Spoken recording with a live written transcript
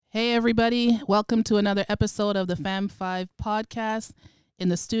Hey, everybody. Welcome to another episode of the Fam5 podcast. In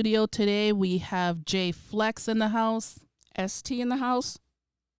the studio today, we have Jay Flex in the house. ST in the house.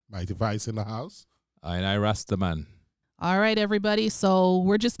 My device in the house. And I Rastaman. All right, everybody. So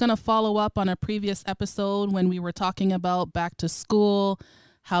we're just going to follow up on a previous episode when we were talking about back to school,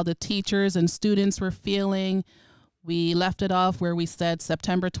 how the teachers and students were feeling. We left it off where we said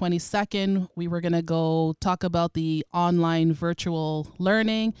September 22nd, we were going to go talk about the online virtual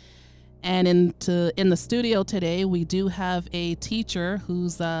learning. And in the studio today, we do have a teacher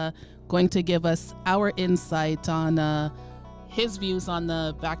who's going to give us our insight on his views on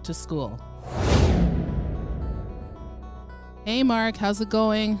the back to school. Hey, Mark, how's it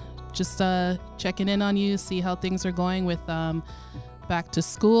going? Just checking in on you, see how things are going with back to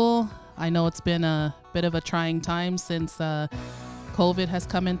school. I know it's been a bit of a trying time since COVID has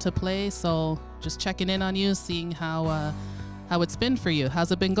come into play. So just checking in on you, seeing how it's been for you.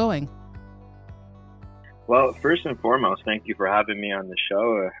 How's it been going? Well, first and foremost, thank you for having me on the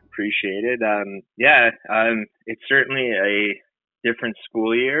show. Appreciate it. It's certainly a different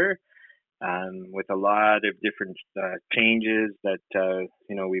school year with a lot of different changes that,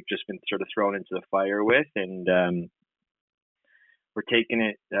 we've just been sort of thrown into the fire with. And we're taking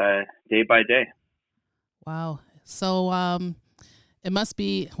it day by day. Wow. So it must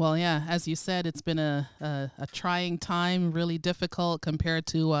be, well, yeah, as you said, it's been a trying time, really difficult compared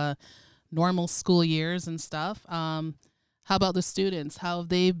to normal school years and stuff. How about the students? How have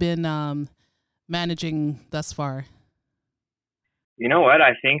they been managing thus far? You know what?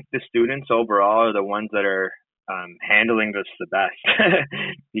 I think the students overall are the ones that are handling this the best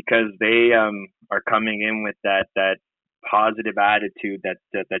because they are coming in with that positive attitude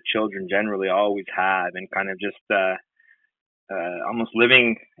that children generally always have, and kind of just almost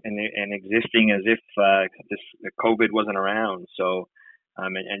living and existing as if this COVID wasn't around. So,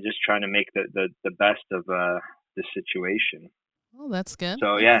 and just trying to make the best of the situation. Oh, that's good.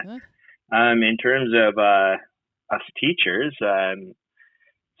 So that's good. In terms of us teachers,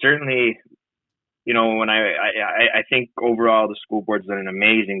 certainly, when I think overall the school board's done an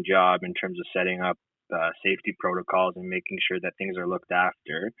amazing job in terms of setting up safety protocols and making sure that things are looked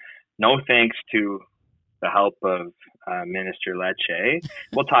after. No thanks to the help of Minister Lecce.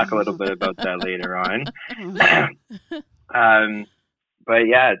 We'll talk a little bit about that later on. But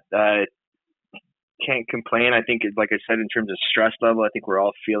yeah, can't complain. I think, like I said, in terms of stress level, I think we're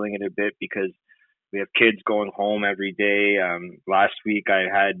all feeling it a bit because we have kids going home every day. Last week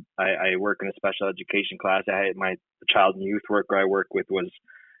I work in a special education class. I had my child and youth worker I work with was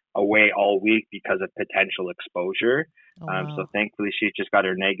away all week because of potential exposure. Oh, wow. So thankfully she just got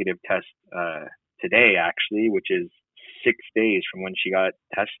her negative test today, actually, which is 6 days from when she got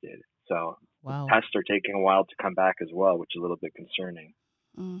tested. So wow. Tests are taking a while to come back as well, which is a little bit concerning.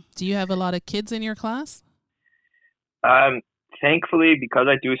 Do you have a lot of kids in your class? Thankfully, because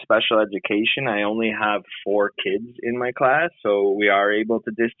I do special education, I only have 4 kids in my class, so we are able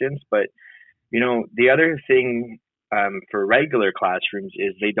to distance. But, the other thing for regular classrooms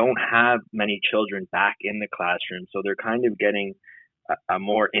is they don't have many children back in the classroom. So they're kind of getting a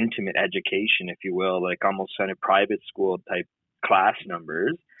more intimate education, if you will, like almost kind of private school type class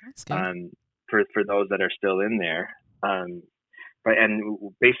numbers for those that are still in there. And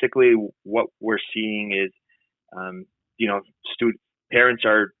basically what we're seeing is, parents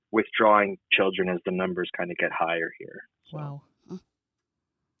are withdrawing children as the numbers kind of get higher here. So. Wow.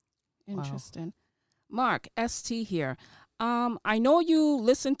 Interesting. Wow. Mark, ST here. I know you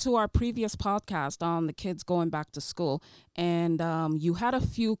listened to our previous podcast on the kids going back to school, and you had a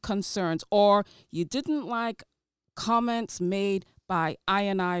few concerns, or you didn't like comments made by I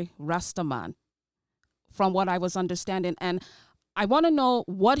Rastaman, from what I was understanding. And I want to know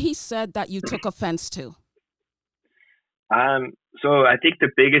what he said that you took offense to. So I think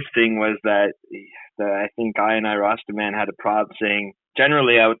the biggest thing was that I think I Rastaman had a problem saying,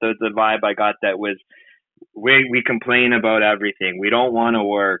 generally the vibe I got that was, we complain about everything. We don't want to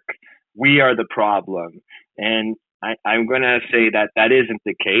work. We are the problem. And I'm going to say that isn't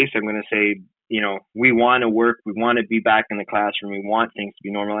the case. I'm going to say, we want to work. We want to be back in the classroom. We want things to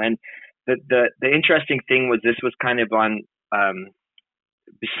be normal. And the interesting thing was this was kind of on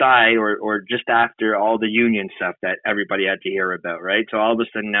beside or just after all the union stuff that everybody had to hear about, right? So all of a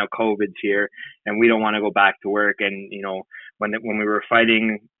sudden now COVID's here and we don't want to go back to work. And, when we were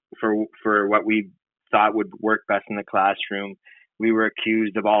fighting for what we thought would work best in the classroom, we were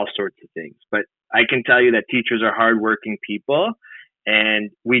accused of all sorts of things. But I can tell you that teachers are hardworking people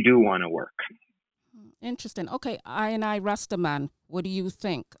and we do want to work. Interesting. Okay, I Rastaman, what do you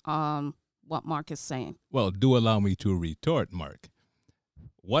think what Mark is saying? Well, do allow me to retort, Mark.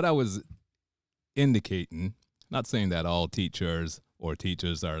 What I was indicating, not saying that all teachers or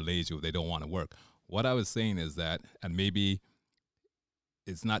teachers are lazy or they don't want to work. What I was saying is that, and maybe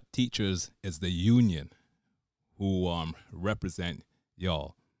it's not teachers, it's the union who represent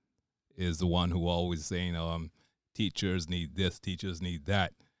y'all, is the one who always saying teachers need this, teachers need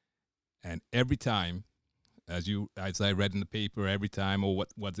that. And every time, as I read in the paper, every time or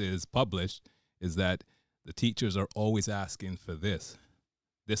what is published is that the teachers are always asking for this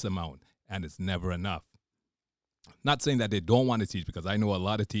amount, and it's never enough. Not saying that they don't want to teach, because I know a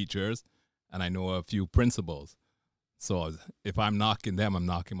lot of teachers and I know a few principals. So if I'm knocking them, I'm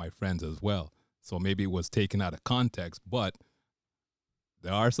knocking my friends as well. So maybe it was taken out of context, but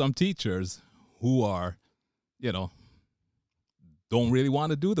there are some teachers who are, don't really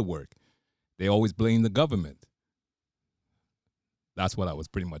want to do the work. They always blame the government. That's what I was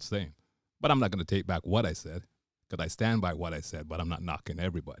pretty much saying. But I'm not going to take back what I said, because I stand by what I said, but I'm not knocking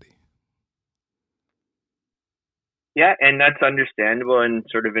everybody. Yeah, and that's understandable. And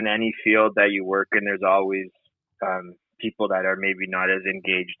sort of in any field that you work in, there's always people that are maybe not as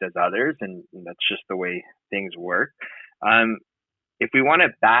engaged as others, and that's just the way things work. If we want to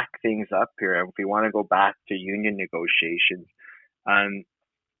back things up here, and if we want to go back to union negotiations,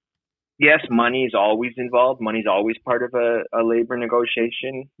 yes, money is always involved. Money is always part of a labor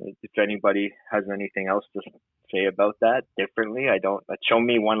negotiation. If anybody has anything else to say about that differently, show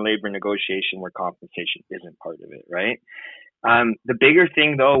me one labor negotiation where compensation isn't part of it, right? The bigger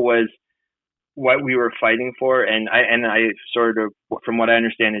thing though was what we were fighting for, and I sort of, from what I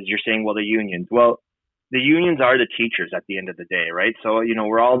understand, is you're saying, well, the unions. Well, the unions are the teachers at the end of the day, right? So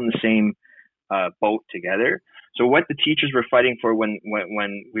we're all in the same boat together. So what the teachers were fighting for when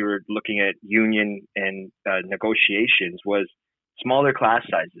we were looking at union and negotiations was smaller class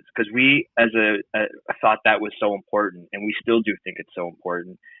sizes, because we thought that was so important, and we still do think it's so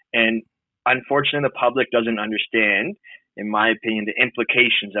important. And unfortunately, the public doesn't understand, in my opinion, the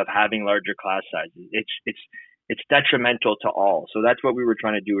implications of having larger class sizes. It's detrimental to all. So that's what we were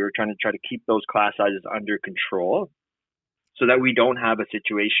trying to do. We were trying to keep those class sizes under control, so that we don't have a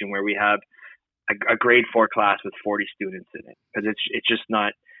situation where we have a grade 4 class with 40 students in it, because it's just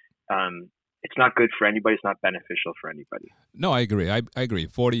not it's not good for anybody. It's not beneficial for anybody. No, I agree. I agree.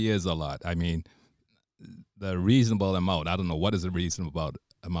 40 is a lot. I mean, the reasonable amount, I don't know, what is the reasonable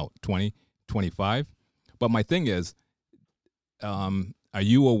amount? 20, 25? But my thing is, are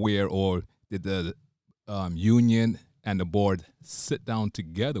you aware, or did the union and the board sit down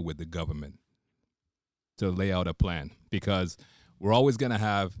together with the government to lay out a plan? Because we're always going to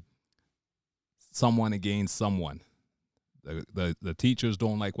have someone against someone. The teachers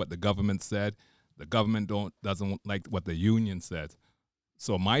don't like what the government said. The government doesn't like what the union said.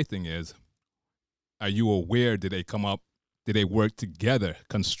 So my thing is, are you aware, did they work together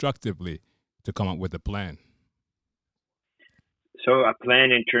constructively to come up with a plan? So a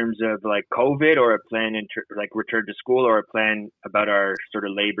plan in terms of like COVID, or a plan in like return to school, or a plan about our sort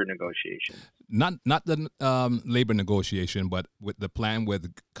of labor negotiations? Not the labor negotiation, but with the plan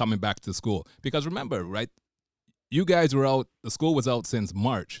with coming back to school. Because remember, right, you guys were out, the school was out since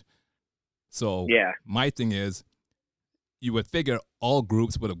March. So yeah, my thing is, you would figure all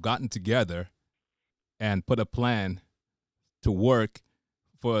groups would have gotten together and put a plan to work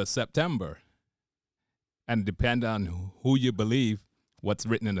for September. And depend on who you believe, what's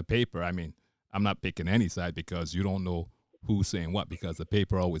written in the paper. I mean, I'm not picking any side, because you don't know who's saying what, because the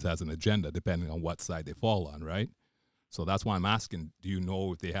paper always has an agenda depending on what side they fall on, right? So that's why I'm asking, do you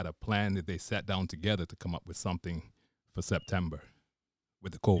know if they had a plan, if they sat down together to come up with something for September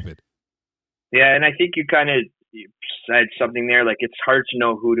with the COVID? Yeah, and I think you kind of said something there, like it's hard to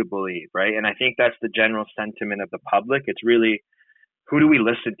know who to believe, right? And I think that's the general sentiment of the public. It's really, who do we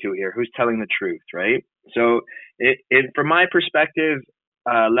listen to here? Who's telling the truth, right? So from my perspective,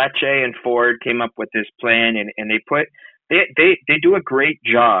 Lecce and Ford came up with this plan, and they do a great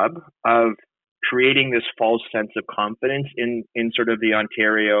job of creating this false sense of confidence in sort of the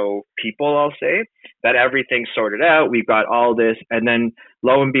Ontario people, I'll say, that everything's sorted out, we've got all this, and then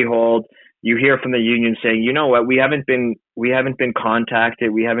lo and behold, you hear from the union saying, you know what, we haven't been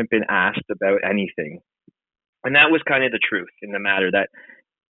contacted, we haven't been asked about anything. And that was kind of the truth in the matter, that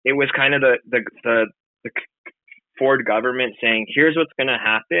it was kind of the Ford government saying, here's what's going to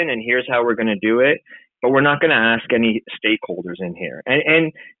happen and here's how we're going to do it, but we're not going to ask any stakeholders in here.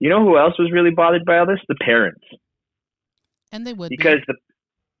 And you know who else was really bothered by all this? The parents. And they would because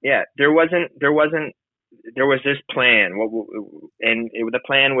there was this plan, the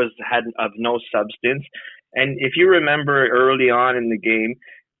plan had of no substance. And if you remember early on in the game,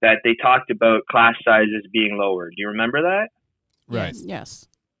 that they talked about class sizes being lowered. Do you remember that? Right. Yes.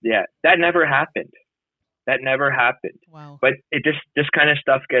 Yeah, that never happened. That never happened. Wow. But it just this kind of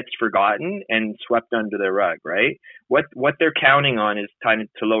stuff gets forgotten and swept under the rug, right? What they're counting on is time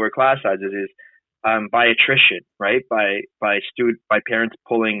to lower class sizes is by attrition, right? By parents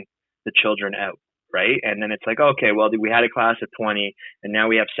pulling the children out, right? And then it's like, okay, well, we had a class of 20, and now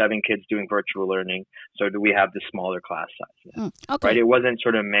we have 7 kids doing virtual learning. So do we have the smaller class size? Okay. Right? It wasn't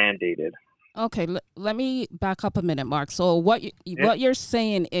sort of mandated. Okay, let me back up a minute, Mark. So what you're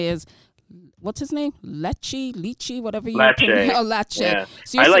saying is, what's his name? Leachy, whatever you Lache. Oh, Lache. Yeah.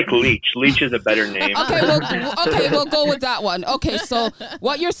 So I you're like Leach. Leach is a better name. Okay, we'll go with that one. Okay, so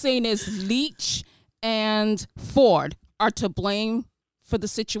what you're saying is Leach and Ford are to blame for the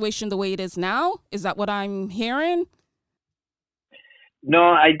situation the way it is now? Is that what I'm hearing? No,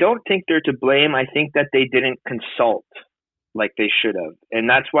 I don't think they're to blame. I think that they didn't consult like they should have. And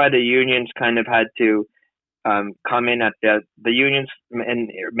that's why the unions kind of had to come in at the unions and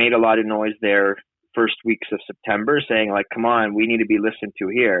made a lot of noise there first weeks of September saying like, come on, we need to be listened to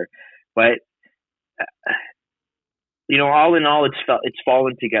here. But, all in all, it's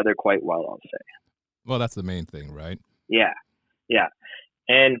fallen together quite well, I'll say. Well, that's the main thing, right? Yeah.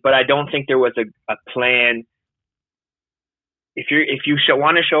 But I don't think there was a plan. If you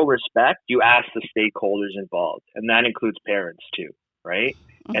want to show respect, you ask the stakeholders involved, and that includes parents too, right?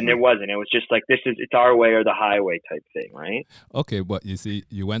 Mm-hmm. And there wasn't. It was just like it's our way or the highway type thing, right? Okay, but you see,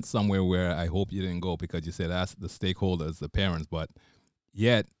 you went somewhere where I hope you didn't go because you said ask the stakeholders, the parents, but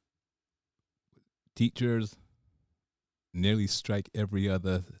yet teachers nearly strike every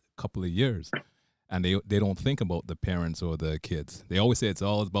other couple of years. And they don't think about the parents or the kids. They always say it's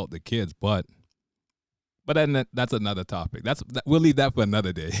all about the kids, but then that's another topic. We'll leave that for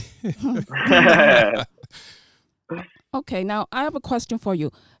another day. Okay, now I have a question for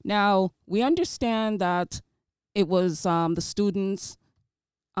you. Now, we understand that it was the students'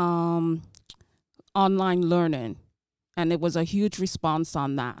 online learning, and it was a huge response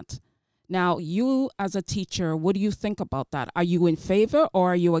on that. Now, you as a teacher, what do you think about that? Are you in favor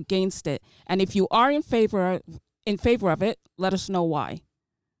or are you against it? And if you are in favor of it, let us know why.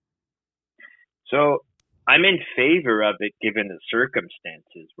 So I'm in favor of it given the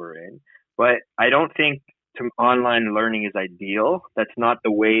circumstances we're in, but I don't think online learning is ideal. That's not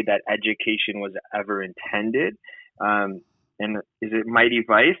the way that education was ever intended. And is it Mighty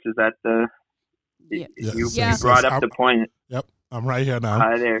Vice? Is that the... Yeah. You brought up the point. Yep. I'm right here now.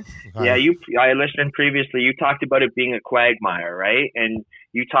 Hi there. Hi. Yeah, I listened previously. You talked about it being a quagmire, right? And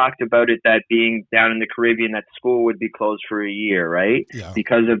you talked about it that being down in the Caribbean, that school would be closed for a year, right? Yeah.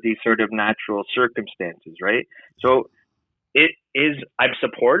 Because of these sort of natural circumstances, right? So I'm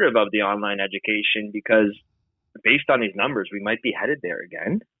supportive of the online education because based on these numbers, we might be headed there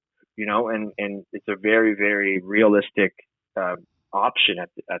again, and it's a very, very realistic option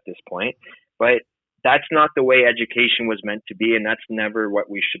at this point. But that's not the way education was meant to be, and that's never what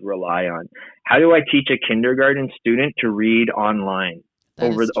we should rely on. How do I teach a kindergarten student to read online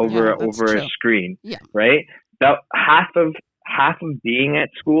over a screen? Yeah. Right? About half of being at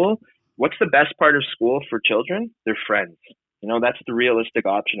school. What's the best part of school for children? Their friends. That's the realistic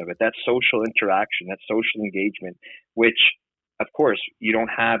option of it. That's social interaction. That's social engagement, which, of course, you don't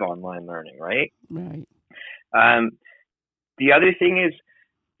have online learning, right? Right. The other thing is,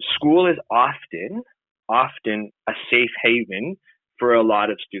 school is often a safe haven for a lot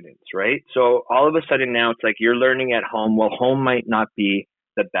of students, right? So all of a sudden now it's like you're learning at home. Well, home might not be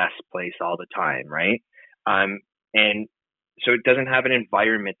the best place all the time, right? And so it doesn't have an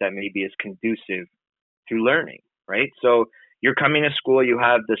environment that maybe is conducive to learning, right? So you're coming to school, you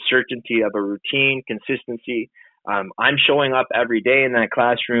have the certainty of a routine, consistency. I'm showing up every day in that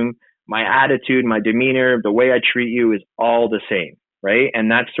classroom. My attitude, my demeanor, the way I treat you is all the same, right? And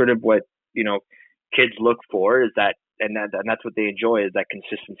that's sort of what, kids look for, is that, and that's what they enjoy, is that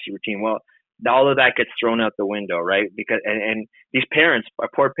consistency routine. Well, all of that gets thrown out the window, right? Because, and these parents,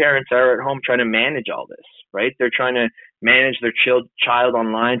 poor parents, are at home trying to manage all this, right? They're trying to manage their child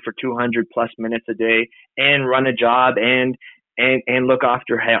online for 200 plus minutes a day and run a job and look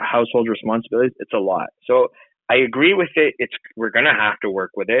after household responsibilities. It's a lot. So I agree with it. We're going to have to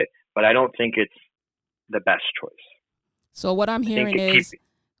work with it, but I don't think it's the best choice. So what I'm hearing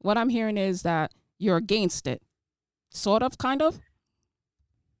is that you're against it. Sort of, kind of?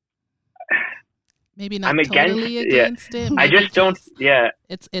 Maybe not I'm totally against it. I just don't. Yeah,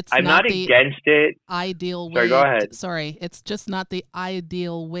 it's. I'm not against it. Ideal way. Sorry, go ahead. Sorry, it's just not the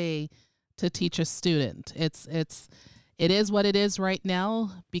ideal way to teach a student. It is what it is right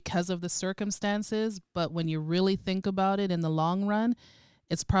now because of the circumstances. But when you really think about it in the long run,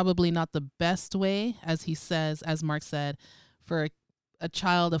 it's probably not the best way, as Mark said, for a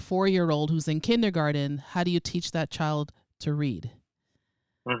child, a 4-year-old who's in kindergarten, how do you teach that child to read?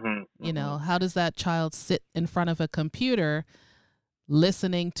 You know, how does that child sit in front of a computer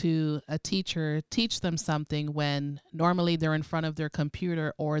listening to a teacher teach them something when normally they're in front of their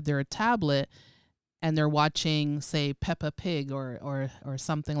computer or their tablet and they're watching, say, Peppa Pig or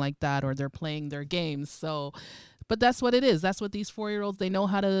something like that, or they're playing their games. So, but that's what it is. That's what these 4-year-olds, they know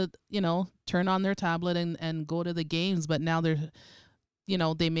how to, you know, turn on their tablet and go to the games. But now they're, you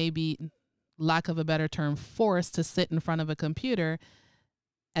know, they may be, lack of a better term, forced to sit in front of a computer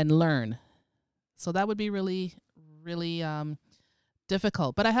and learn. So that would be really, really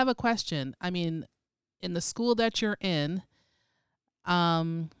difficult. But I have a question. I mean, in the school that you're in,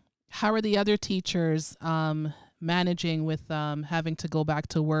 how are the other teachers managing with having to go back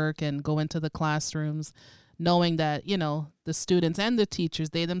to work and go into the classrooms, knowing that, you know, the students and the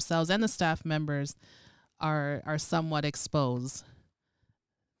teachers, they themselves and the staff members are somewhat exposed?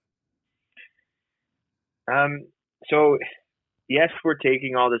 So yes, we're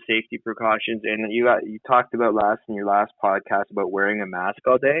taking all the safety precautions, and you talked about in your last podcast about wearing a mask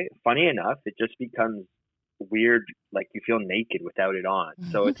all day. Funny enough, it just becomes weird, like you feel naked without it on.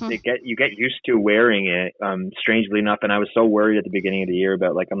 So you get used to wearing it. Strangely enough, and I was so worried at the beginning of the year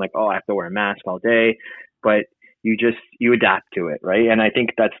about I'm like, oh, I have to wear a mask all day, but you adapt to it, right? And I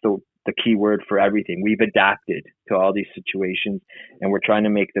think that's the key word for everything. We've adapted to all these situations, and we're trying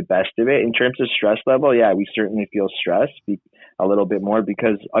to make the best of it. In terms of stress level, yeah, we certainly feel stressed a little bit more,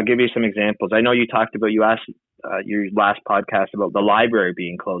 because I'll give you some examples. I know you asked your last podcast about the library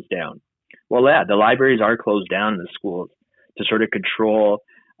being closed down. Well, yeah, the libraries are closed down in the schools to sort of control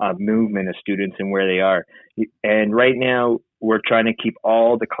movement of students and where they are. And right now, we're trying to keep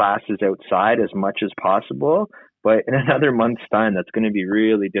all the classes outside as much as possible. But in another month's time, that's going to be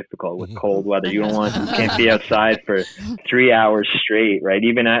really difficult with cold weather. You can't be outside for 3 hours straight, right?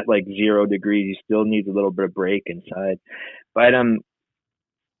 Even at 0 degrees, you still need a little bit of break inside. But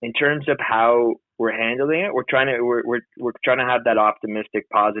in terms of how we're handling it, we're trying to have that optimistic,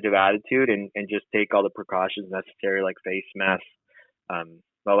 positive attitude and just take all the precautions necessary, like face masks.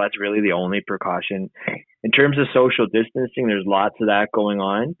 Well, that's really the only precaution. In terms of social distancing, there's lots of that going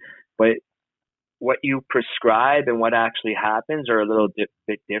on, but what you prescribe and what actually happens are a little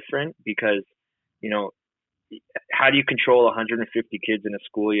bit different, because, you know, how do you control 150 kids in a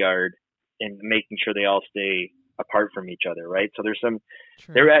schoolyard and making sure they all stay apart from each other, right? So there's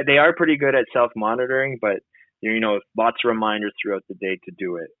they are pretty good at self-monitoring, but, you know, lots of reminders throughout the day to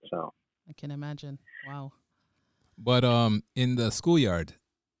do it. So I can imagine. Wow. But in the schoolyard,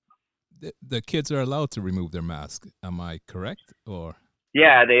 the kids are allowed to remove their mask. Am I correct? Or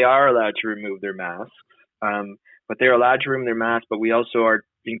yeah, they are allowed to remove their masks, but they're allowed to remove their masks. But we also are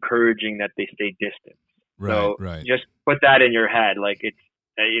encouraging that they stay distant. So just put that in your head, it's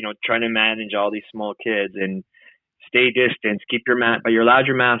you know, trying to manage all these small kids and stay distant, keep your mask, but you're allowed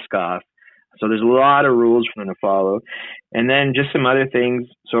your mask off. So there's a lot of rules for them to follow, and then just some other things.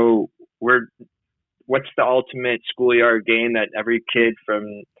 So what's the ultimate schoolyard game that every kid from,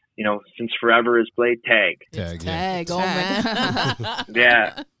 you know, since forever has played? Tag. Tag. Oh, man.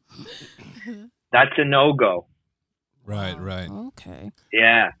 Yeah. That's a no-go. Right. Okay.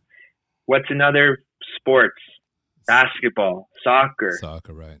 Yeah. What's another sports? Basketball, soccer.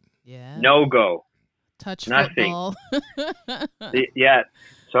 Soccer, right. Yeah. No-go. Touch nothing. Football. Yeah.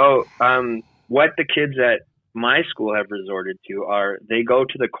 So what the kids at my school have resorted to are they go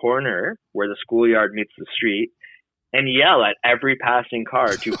to the corner where the schoolyard meets the street and yell at every passing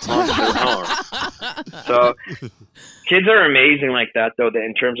car to honk their horn. So kids are amazing like that, though,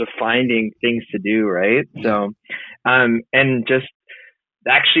 in terms of finding things to do, right? So, and just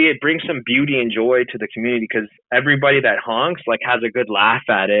actually it brings some beauty and joy to the community, because everybody that honks has a good laugh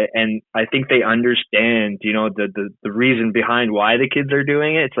at it, and I think they understand, you know, the reason behind why the kids are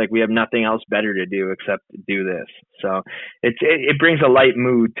doing it. It's we have nothing else better to do except to do this. So it brings a light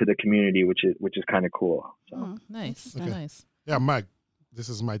mood to the community, which is kind of cool. So nice. Okay. Nice. Yeah, Mike, this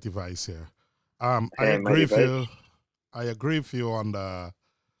is Mighty Vice here. I Hey, agree with Mighty you. I agree with you on the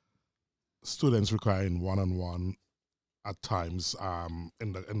students requiring one-on-one at times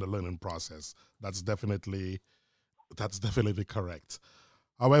in the learning process. That's definitely correct.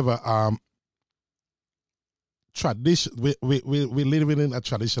 However, tradition we living in a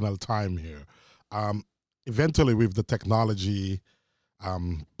traditional time here. Eventually, with the technology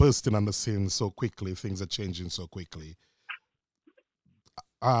bursting on the scene so quickly, things are changing so quickly.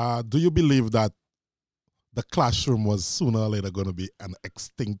 Do you believe that the classroom was sooner or later going to be an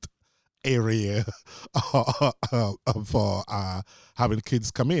extinct area for having kids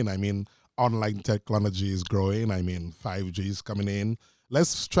come in? I mean, online technology is growing. I mean, 5G is coming in.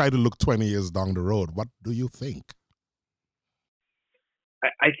 Let's try to look 20 years down the road. What do you think?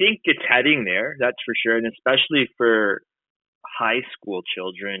 I think it's heading there, that's for sure, and especially for high school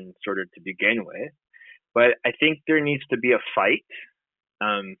children, sort of to begin with. But I think there needs to be a fight,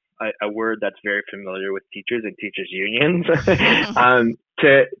 a word that's very familiar with teachers and teachers unions,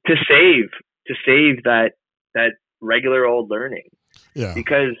 to save that regular old learning. Yeah.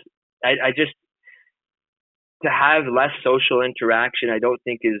 Because I just, to have less social interaction, I don't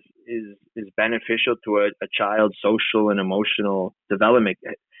think is beneficial to a child's social and emotional development.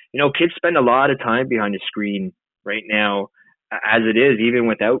 Kids spend a lot of time behind a screen right now, as it is, even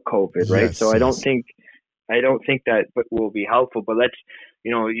without COVID, right? Yes, so I don't yes. think that will be helpful. But let's,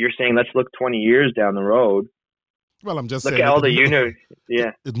 you're saying let's look 20 years down the road. Well, I'm just Look saying at all the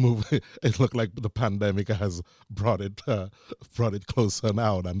yeah. it moved. It looked like the pandemic has brought it closer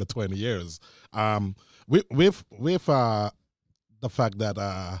now than the 20 years. With the fact that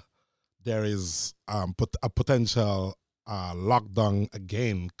there is a potential lockdown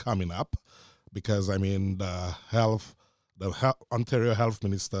again coming up, because I mean the Ontario Health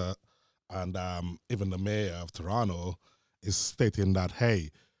Minister and even the Mayor of Toronto is stating that, hey,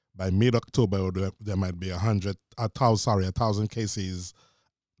 by mid-October there might be 1,000 cases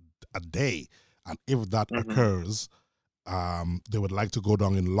a day, and if that occurs, they would like to go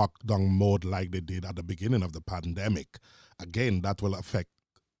down in lockdown mode like they did at the beginning of the pandemic. Again, that will affect,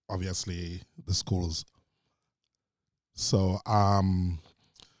 obviously, the schools. So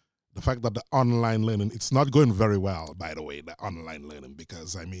the fact that the online learning, it's not going very well, by the way, the online learning,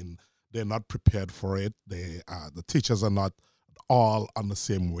 because, I mean, they're not prepared for it. The teachers are not all on the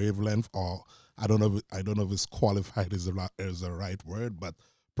same wavelength, or I don't know if it's qualified is the right word, but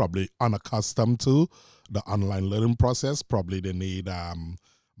probably unaccustomed to the online learning process. Probably they need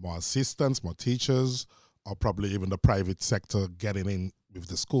more assistants, more teachers, or probably even the private sector getting in with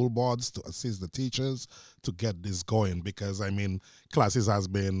the school boards to assist the teachers to get this going, because I mean, classes has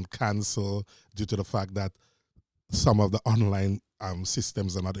been canceled due to the fact that some of the online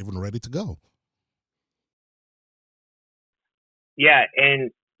systems are not even ready to go. Yeah,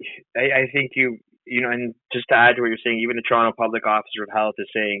 and I think and just to add to what you're saying, even the Toronto Public Officer of Health is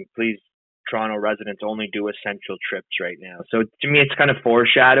saying, please, Toronto residents, only do essential trips right now. So to me, it's kind of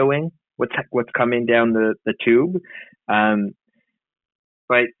foreshadowing what's coming down the tube.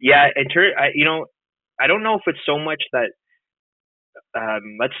 But yeah, I don't know if it's so much that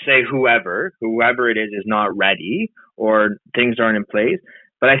let's say whoever it is not ready or things aren't in place.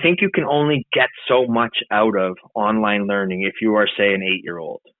 But I think you can only get so much out of online learning if you are, say, an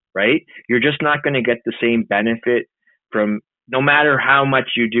 8-year-old, right? You're just not going to get the same benefit from, no matter how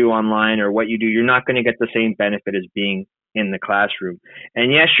much you do online or what you do, you're not going to get the same benefit as being in the classroom.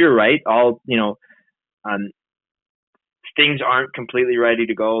 And yes, you're right. Things aren't completely ready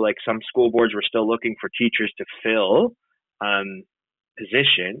to go. Like some school boards were still looking for teachers to fill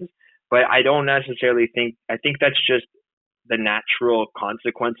positions, but I don't necessarily think, I think that's just the natural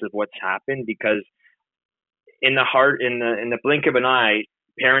consequence of what's happened, because in the blink of an eye,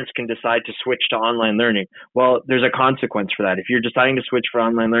 parents can decide to switch to online learning. Well, there's a consequence for that. If you're deciding to switch for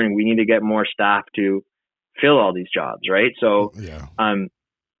online learning, we need to get more staff to fill all these jobs, right? So Yeah.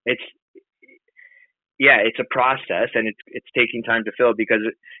 it's a process, and it's taking time to fill, because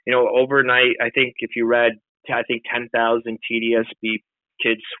overnight, I think if you read, I think 10,000 TDSB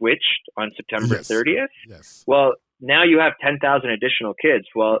kids switched on September 30th. Yes. Well, now you have 10,000 additional kids.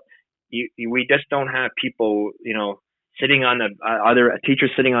 Well, we just don't have people, sitting on a teacher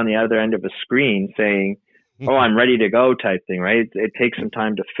sitting on the other end of a screen saying, "Oh, I'm ready to go," type thing, right? It takes some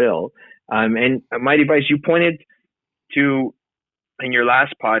time to fill. And Mighty Vice, you pointed to in your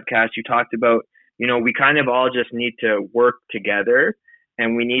last podcast, you talked about, we kind of all just need to work together,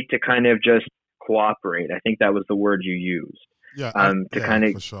 and we need to kind of just cooperate. I think that was the word you used. Yeah.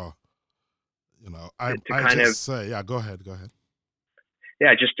 For sure. Go ahead.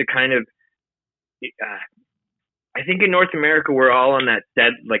 Yeah, just to kind of, I think in North America, we're all on that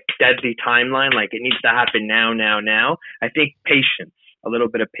deadly timeline. Like it needs to happen now. I think a little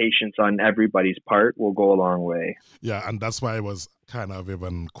bit of patience on everybody's part will go a long way. Yeah. And that's why I was kind of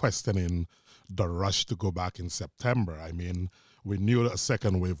even questioning the rush to go back in September. I mean, we knew a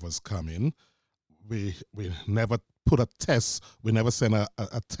second wave was coming. We never put a test. We never sent a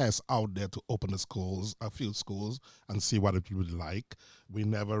test out there to open the schools, a few schools, and see what it would be like. We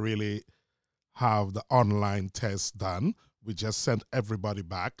never really have the online test done. We just sent everybody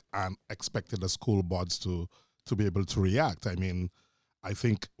back and expected the school boards to be able to react. I mean, I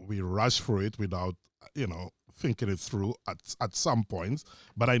think we rush through it without, thinking it through at some points.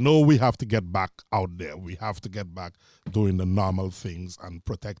 But I know we have to get back out there. We have to get back doing the normal things and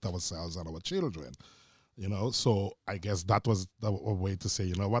protect ourselves and our children. So I guess that was a way to say,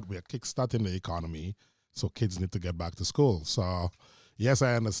 you know what, we're kickstarting the economy, so kids need to get back to school. So yes,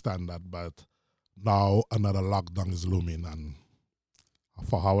 I understand that, but now another lockdown is looming, and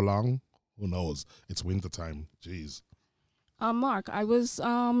for how long? Who knows? It's wintertime. Jeez. Mark, I was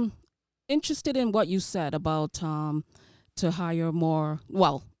interested in what you said about to hire more.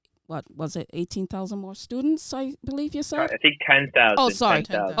 Well, what was it? 18,000 more students, I believe you said. I think 10,000. Oh, sorry.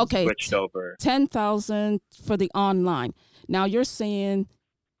 10,000 Okay, switched over. 10,000 for the online. Now you're saying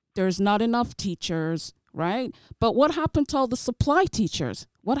there's not enough teachers, right? But what happened to all the supply teachers?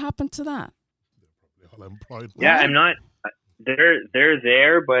 What happened to that? All employed. Yeah, I'm not. They're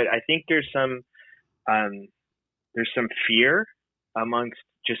there, but I think there's some fear amongst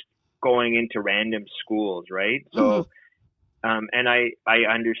just going into random schools, right? So, and I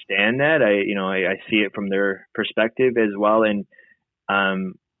understand that. I see it from their perspective as well, and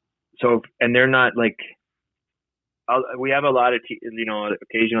so and they're not like. We have a lot of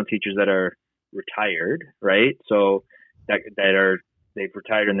occasional teachers that are retired, right? So they've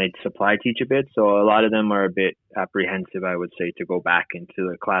retired and they supply teach a bit. So a lot of them are a bit apprehensive, I would say, to go back into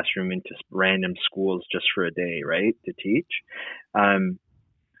the classroom, into random schools just for a day, right, to teach.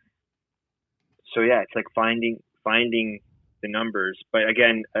 So yeah, it's like finding the numbers. But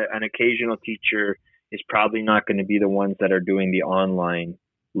again, an occasional teacher is probably not going to be the ones that are doing the online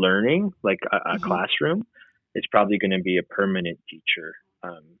learning, like a classroom. It's probably going to be a permanent teacher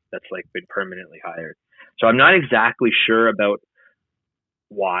that's like been permanently hired. So I'm not exactly sure about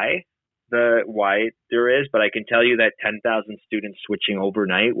why there is, but I can tell you that 10,000 students switching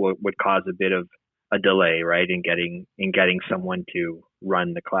overnight would cause a bit of a delay, right, in getting someone to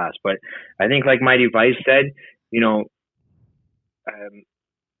run the class. But I think, like Mighty Vice said, the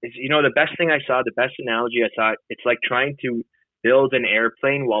best thing I saw, the best analogy I saw, it's like trying to build an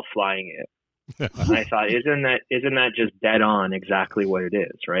airplane while flying it. And I thought, isn't that just dead on exactly what it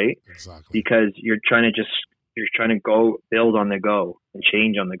is, right? Exactly. Because you're trying to go build on the go and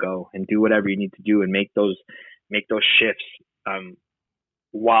change on the go and do whatever you need to do and make those shifts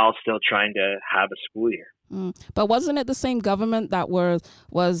while still trying to have a school year. But wasn't it the same government that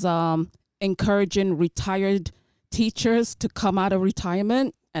was encouraging retired teachers to come out of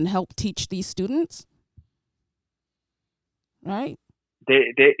retirement and help teach these students? Right?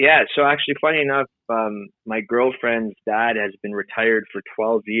 Yeah. So actually, funny enough, my girlfriend's dad has been retired for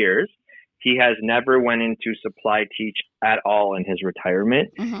 12 years. He has never went into supply teach at all in his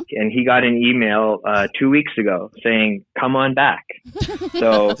retirement. And he got an email 2 weeks ago saying, come on back.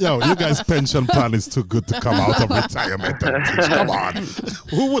 So, you guys' pension plan is too good to come out of retirement and teach. Come on.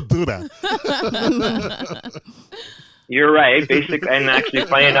 Who would do that? You're right. Basically, and actually,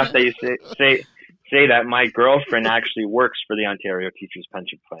 funny enough that you say that, my girlfriend actually works for the Ontario Teachers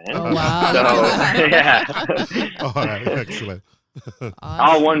Pension Plan. Oh, wow. So, yeah. All right. Excellent. Awesome.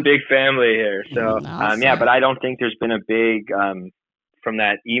 All one big family here. So, Awesome. but I don't think there's been a big, from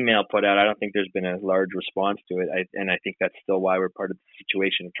that email put out, I don't think there's been a large response to it. And I think that's still why we're part of the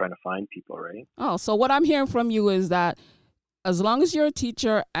situation of trying to find people, right? Oh, so what I'm hearing from you is that as long as you're a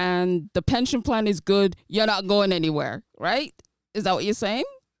teacher and the pension plan is good, you're not going anywhere, right? Is that what you're saying?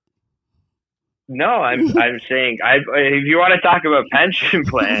 No, I'm saying if you want to talk about pension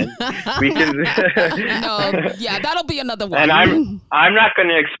plans, we can. No, yeah, that'll be another one. And I'm not going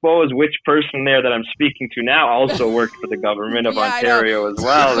to expose which person there that I'm speaking to now also worked for the government of Ontario as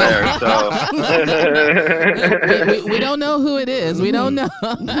well there. So we don't know who it is. We don't know.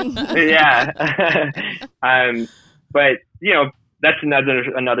 Yeah. But that's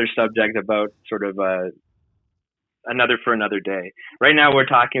another subject about sort of another for another day. Right now we're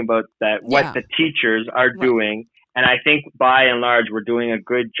talking about what the teachers are doing, and I think by and large we're doing a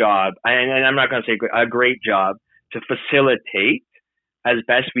good job, and I'm not going to say a great job, to facilitate as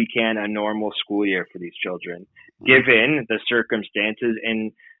best we can a normal school year for these children, given the circumstances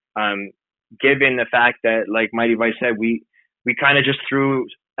and given the fact that, like Mighty Vice said, we kind of just threw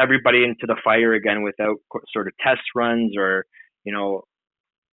everybody into the fire again without sort of test runs or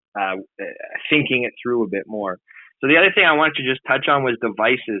thinking it through a bit more. So the other thing I wanted to just touch on was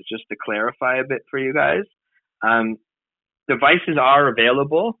devices, just to clarify a bit for you guys. Devices are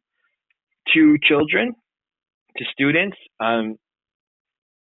available to children, to students, and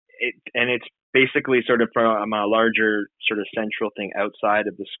it's basically sort of from a larger sort of central thing outside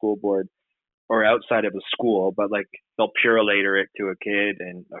of the school board or outside of a school, but like they'll Purolator it to a kid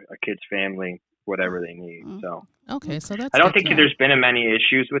and a kid's family whatever they need. So Okay, so that's I don't good think to know. there's been many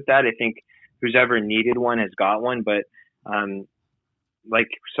issues with that. I think who's ever needed one has got one, but like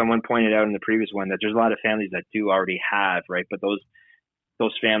someone pointed out in the previous one, that there's a lot of families that do already have, right? But those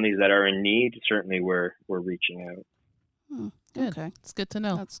families that are in need, certainly we're reaching out. Good. Okay, It's good to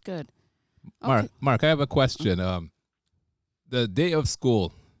know. that's good. Mark, I have a question. The day of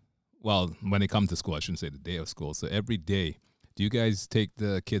school, well, when they come to school, I shouldn't say the day of school. So every day, do you guys take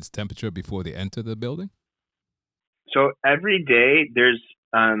the kids' temperature before they enter the building? So every day there's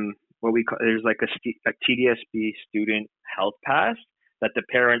what we call, there's like a TDSB student health pass that the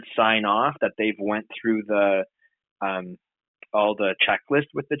parents sign off that they've went through the all the checklist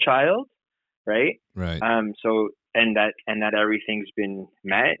with the child, right? Right. So and that everything's been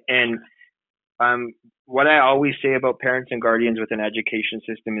met. And what I always say about parents and guardians with an education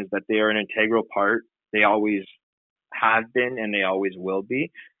system is that they are an integral part. They always have been and they always will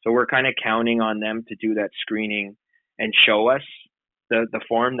be. So we're kind of counting on them to do that screening and show us the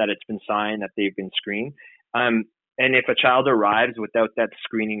form that it's been signed, that they've been screened. And if a child arrives without that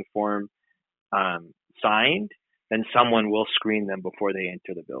screening form signed, then someone will screen them before they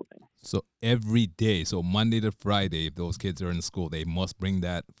enter the building. So every day, so Monday to Friday, if those kids are in school, they must bring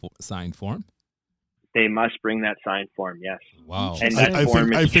that signed form? They must bring that signed form, yes. Wow. And that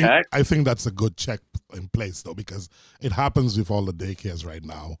form is checked. I think that's a good check in place, though, because it happens with all the daycares right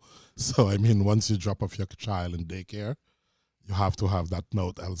now. So, I mean, once you drop off your child in daycare, you have to have that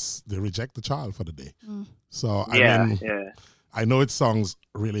note, else they reject the child for the day. So, I mean, I know it sounds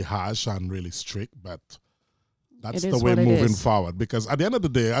really harsh and really strict, but that's the way moving forward. Because at the end of the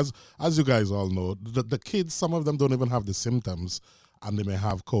day, as you guys all know, the kids, some of them don't even have the symptoms, and they may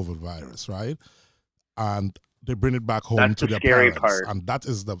have COVID virus, right? And they bring it back home to their parents, and that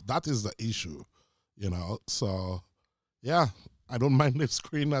is the issue, you know. So, yeah, I don't mind the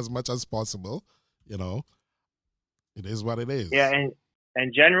screen as much as possible, you know. It is what it is. Yeah,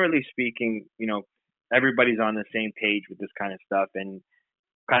 and generally speaking, you know, everybody's on the same page with this kind of stuff and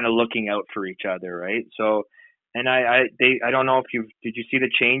kind of looking out for each other, right? So, and I don't know if did you see the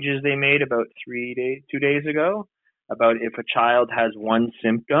changes they made about 2 days ago about if a child has one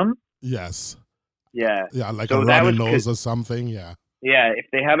symptom? Yes. Yeah. Yeah, like so a runny nose or something. Yeah. Yeah, if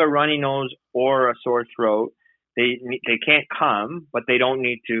they have a runny nose or a sore throat, they can't come, but they don't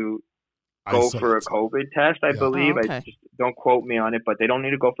need to go for a COVID test, I believe. Oh, okay. I just don't quote me on it, but they don't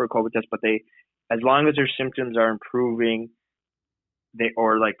need to go for a COVID test. But as long as their symptoms are improving,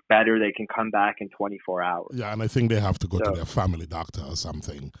 or like better, they can come back in 24 hours. Yeah, and I think they have to go to their family doctor or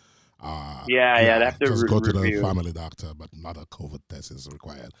something. They have to just go to review. the family doctor, but not a COVID test is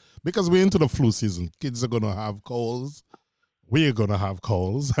required because we're into the flu season. Kids are gonna have colds. We're gonna have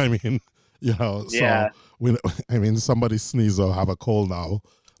colds. I mean, you know, so somebody sneeze or have a cold now,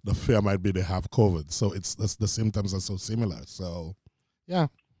 the fear might be they have COVID. So the symptoms are so similar. So, yeah.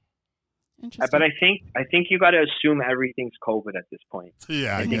 But I think you got to assume everything's COVID at this point.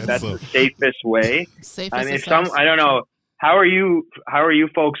 Yeah, I think that's the safest way. Safest I mean, I don't know. How are you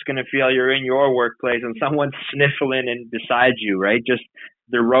folks going to feel? You're in your workplace and someone's sniffling and beside you, right? Just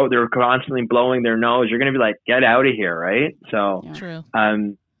they're constantly blowing their nose. You're going to be like, get out of here, right? So, True.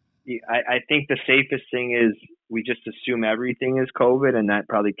 I think the safest thing is we just assume everything is COVID, and that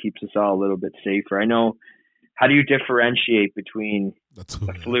probably keeps us all a little bit safer. I know. How do you differentiate between the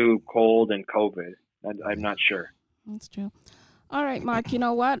flu, cold, and COVID? I'm not sure. That's true. All right, Mark, you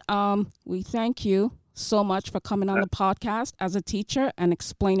know what? We thank you so much for coming on the podcast as a teacher and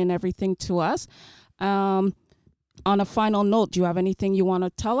explaining everything to us. On a final note, do you have anything you want to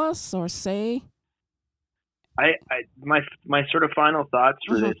tell us or say? My sort of final thoughts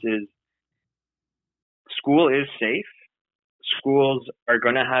for this is school is safe. Schools are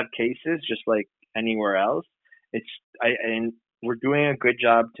going to have cases just like anywhere else. And we're doing a good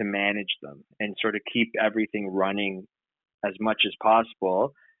job to manage them and sort of keep everything running as much as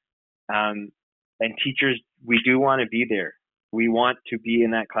possible. And teachers, we do want to be there. We want to be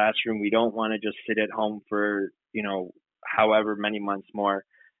in that classroom. We don't want to just sit at home for, you know, however many months more.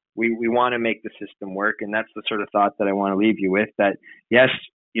 We want to make the system work. And that's the sort of thought that I want to leave you with, that yes,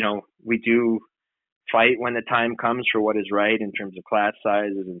 you know, we do fight when the time comes for what is right in terms of class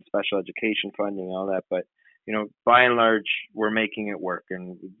sizes and special education funding and all that. But, you know, by and large, we're making it work,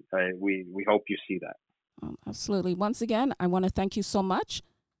 and we hope you see that. Absolutely. Once again, I want to thank you so much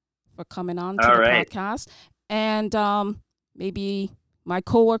for coming on to the podcast. And maybe my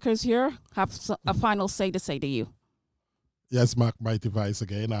coworkers here have a final say to you. Yes, Mark, Mighty Vice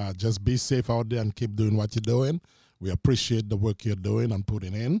again. Just be safe out there and keep doing what you're doing. We appreciate the work you're doing and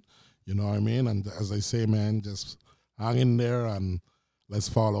putting in. You know what I mean? And as I say, man, just hang in there and let's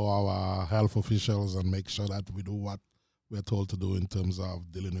follow our health officials and make sure that we do what we're told to do in terms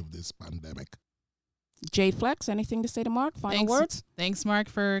of dealing with this pandemic. Jay Flex, anything to say to Mark? Final words? Thanks, Mark,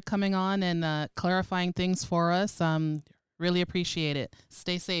 for coming on and clarifying things for us. Really appreciate it.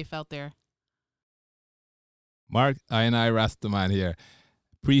 Stay safe out there. Mark, I Rastaman here.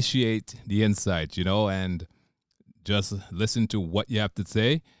 Appreciate the insight, and just listen to what you have to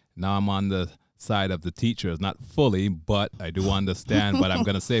say. Now I'm on the side of the teachers, not fully, but I do understand what I'm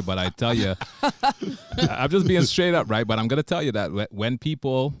going to say. But I tell you, I'm just being straight up, right? But I'm going to tell you that when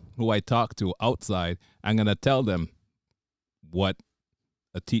people who I talk to outside, I'm going to tell them what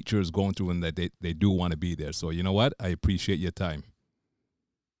a teacher is going through and that they do want to be there. So you know what? I appreciate your time.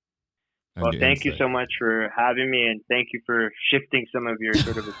 Well, thank you so much for having me, and thank you for shifting some of your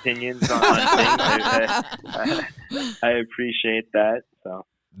sort of opinions on things. I appreciate that. So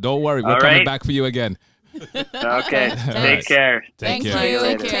don't worry, we're coming back for you again. Okay, take care. Thank you.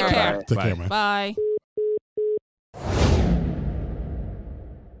 Take care. Take care, man. Bye.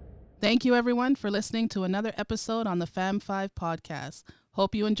 Thank you, everyone, for listening to another episode on the FAM5 podcast.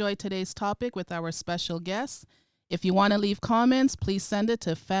 Hope you enjoyed today's topic with our special guests. If you want to leave comments, please send it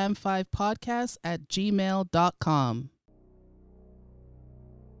to fam5podcast@gmail.com.